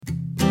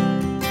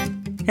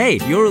Hey,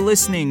 you're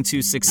listening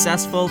to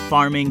Successful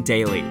Farming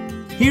Daily.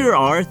 Here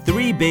are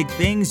 3 big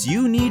things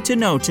you need to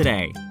know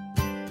today.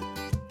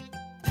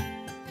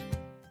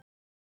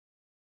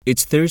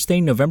 It's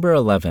Thursday, November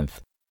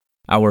 11th.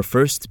 Our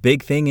first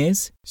big thing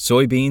is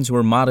soybeans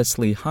were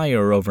modestly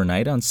higher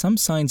overnight on some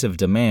signs of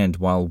demand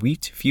while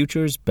wheat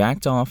futures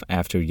backed off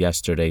after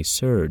yesterday's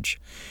surge.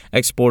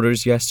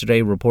 Exporters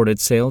yesterday reported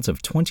sales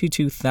of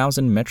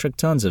 22,000 metric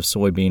tons of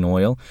soybean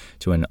oil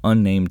to an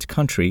unnamed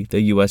country,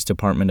 the U.S.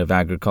 Department of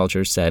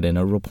Agriculture said in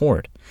a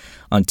report.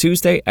 On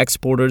Tuesday,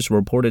 exporters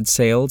reported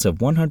sales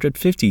of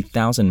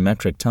 150,000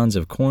 metric tons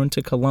of corn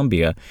to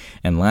Colombia,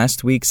 and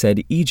last week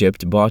said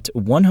Egypt bought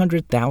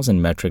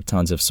 100,000 metric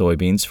tons of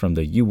soybeans from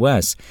the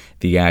U.S.,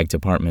 the Ag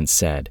Department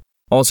said.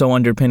 Also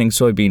underpinning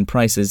soybean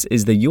prices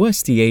is the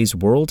USDA's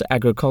World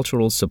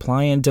Agricultural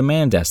Supply and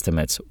Demand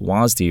Estimates,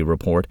 WASDE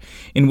report,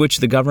 in which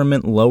the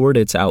government lowered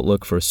its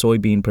outlook for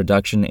soybean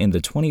production in the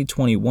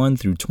 2021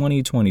 through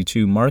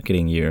 2022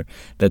 marketing year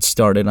that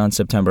started on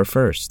September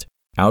 1st.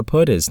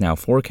 Output is now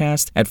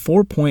forecast at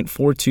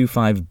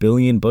 4.425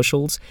 billion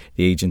bushels,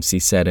 the agency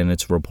said in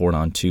its report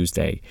on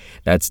Tuesday.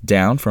 That's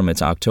down from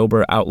its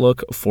October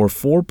outlook for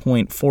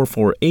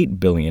 4.448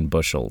 billion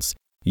bushels.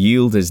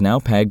 Yield is now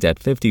pegged at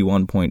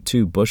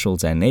 51.2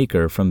 bushels an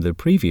acre from the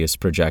previous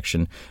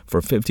projection for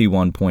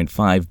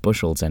 51.5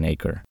 bushels an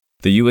acre.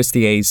 The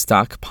USDA's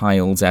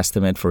stockpiles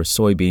estimate for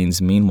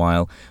soybeans,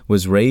 meanwhile,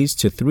 was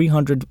raised to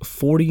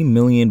 340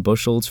 million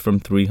bushels from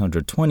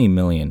 320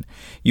 million.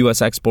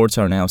 U.S. exports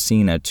are now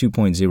seen at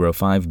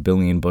 2.05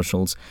 billion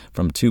bushels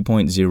from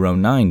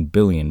 2.09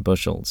 billion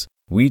bushels.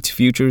 Wheat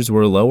futures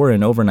were lower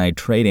in overnight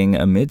trading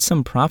amid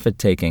some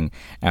profit-taking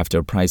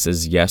after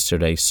prices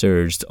yesterday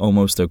surged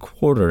almost a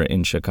quarter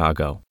in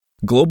Chicago.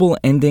 Global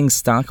ending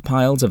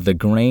stockpiles of the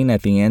grain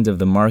at the end of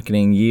the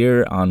marketing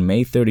year on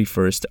May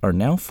 31st are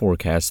now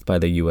forecast by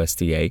the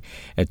USDA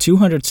at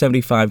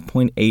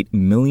 275.8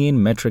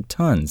 million metric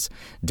tons,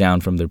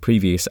 down from the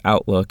previous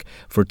outlook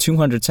for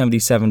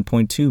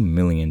 277.2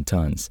 million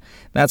tons.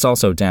 That's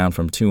also down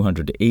from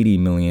 280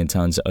 million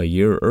tons a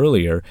year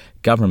earlier,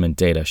 government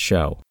data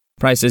show.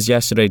 Prices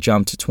yesterday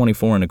jumped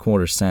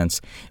 24.25 cents,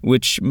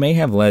 which may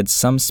have led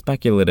some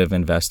speculative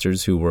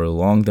investors who were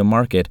long the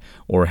market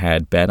or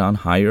had bet on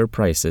higher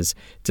prices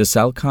to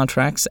sell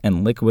contracts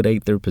and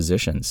liquidate their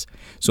positions.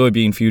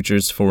 Soybean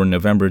futures for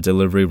November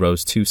delivery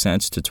rose 2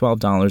 cents to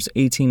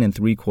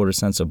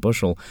 $12.1875 a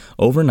bushel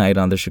overnight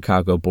on the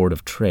Chicago Board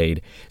of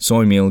Trade.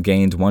 Soy meal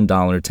gained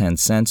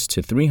 $1.10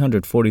 to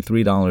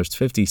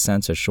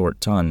 $343.50 a short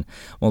ton,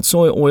 while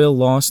soy oil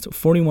lost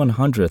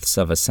 41/100ths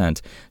of a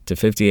cent to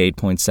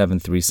 58.73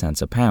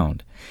 cents a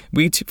pound.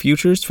 Wheat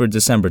futures for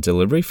December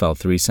delivery fell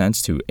 3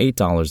 cents to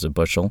 $8 a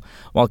bushel,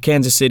 while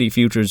Kansas City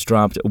futures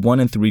dropped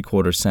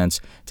 1.75 cents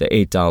to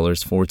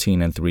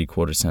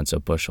 $8.1475 a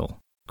bushel.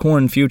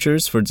 Corn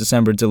futures for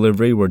December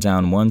delivery were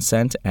down 1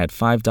 cent at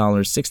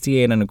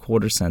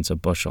 $5.6825 a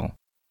bushel.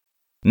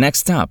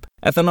 Next up,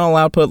 ethanol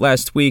output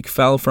last week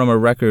fell from a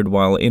record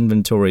while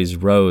inventories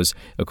rose,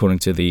 according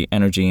to the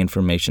Energy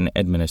Information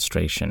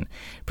Administration.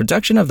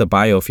 Production of the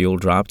biofuel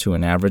dropped to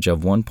an average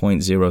of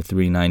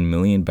 1.039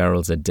 million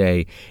barrels a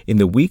day in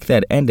the week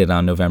that ended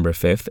on November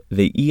 5th,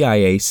 the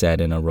EIA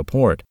said in a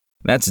report.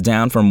 That's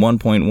down from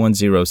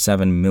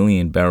 1.107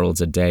 million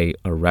barrels a day,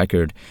 a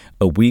record,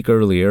 a week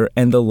earlier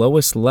and the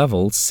lowest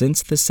level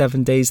since the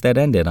 7 days that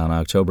ended on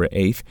October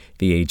 8th,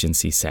 the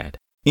agency said.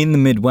 In the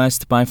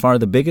Midwest, by far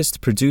the biggest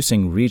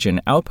producing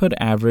region, output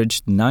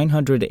averaged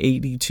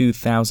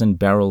 982,000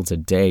 barrels a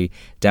day,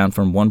 down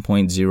from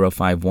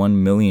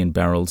 1.051 million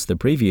barrels the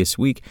previous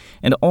week,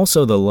 and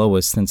also the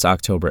lowest since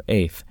October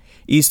 8th.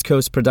 East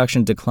Coast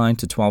production declined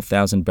to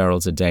 12,000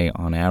 barrels a day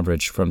on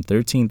average from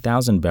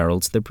 13,000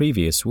 barrels the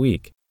previous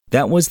week.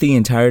 That was the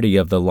entirety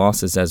of the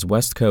losses as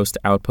West Coast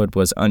output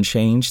was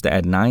unchanged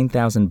at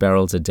 9,000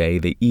 barrels a day,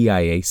 the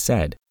EIA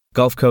said.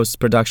 Gulf Coast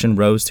production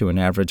rose to an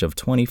average of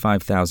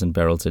 25,000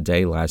 barrels a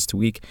day last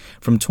week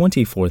from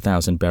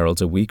 24,000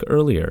 barrels a week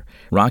earlier.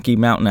 Rocky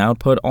Mountain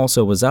output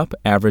also was up,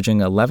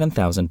 averaging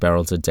 11,000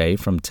 barrels a day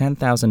from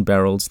 10,000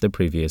 barrels the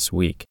previous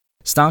week.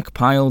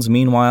 Stockpiles,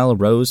 meanwhile,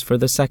 rose for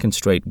the second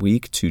straight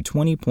week to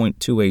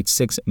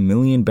 20.286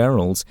 million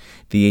barrels,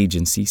 the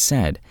agency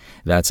said.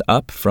 That's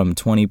up from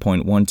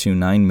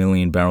 20.129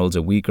 million barrels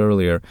a week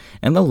earlier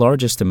and the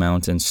largest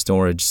amount in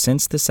storage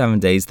since the 7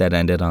 days that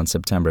ended on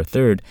September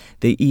 3rd,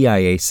 the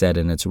EIA said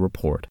in its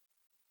report.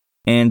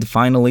 And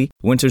finally,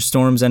 winter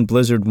storms and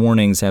blizzard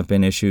warnings have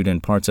been issued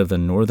in parts of the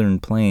northern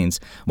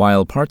plains,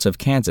 while parts of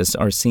Kansas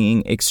are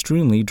seeing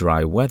extremely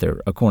dry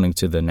weather, according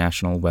to the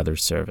National Weather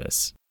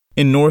Service.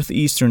 In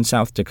northeastern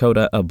South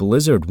Dakota, a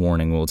blizzard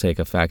warning will take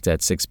effect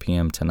at 6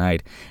 p.m.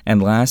 tonight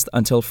and last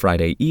until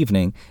Friday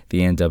evening,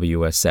 the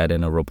NWS said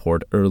in a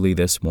report early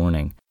this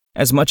morning.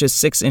 As much as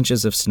 6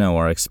 inches of snow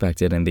are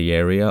expected in the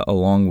area,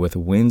 along with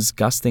winds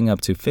gusting up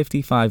to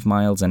 55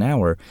 miles an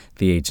hour,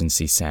 the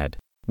agency said.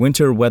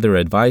 Winter weather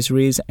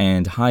advisories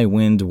and high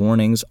wind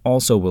warnings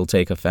also will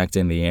take effect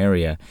in the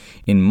area.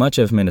 In much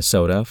of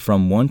Minnesota,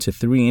 from 1 to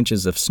 3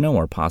 inches of snow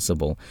are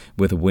possible,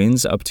 with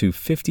winds up to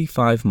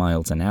 55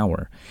 miles an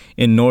hour.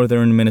 In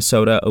northern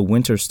Minnesota, a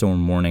winter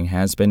storm warning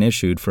has been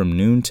issued from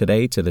noon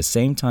today to the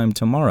same time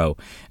tomorrow,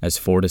 as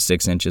 4 to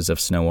 6 inches of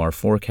snow are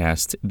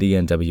forecast, the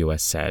NWS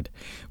said.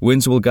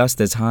 Winds will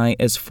gust as high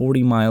as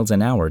 40 miles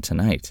an hour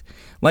tonight.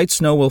 Light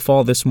snow will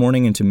fall this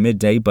morning into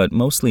midday, but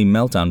mostly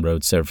melt on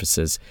road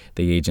surfaces,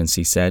 the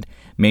agency said.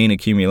 Main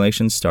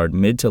accumulations start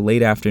mid to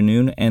late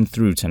afternoon and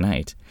through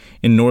tonight.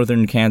 In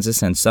northern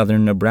Kansas and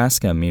southern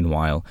Nebraska,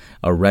 meanwhile,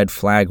 a red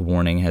flag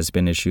warning has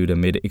been issued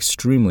amid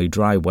extremely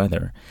dry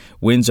weather.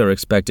 Winds are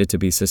expected to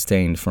be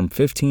sustained from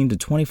 15 to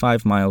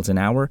 25 miles an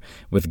hour,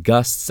 with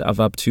gusts of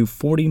up to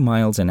 40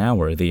 miles an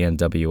hour, the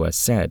NWS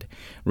said.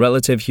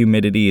 Relative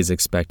humidity is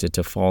expected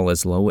to fall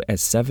as low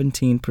as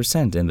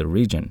 17% in the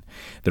region.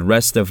 The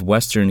rest of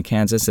western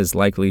Kansas is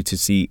likely to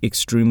see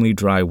extremely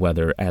dry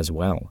weather as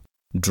well.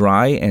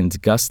 Dry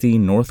and gusty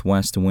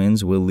northwest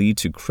winds will lead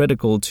to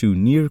critical to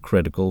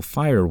near-critical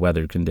fire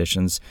weather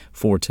conditions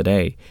for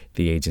today,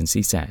 the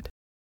agency said.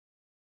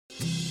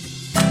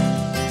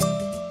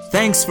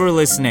 Thanks for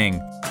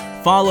listening.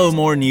 Follow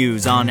more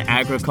news on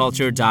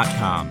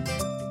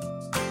agriculture.com.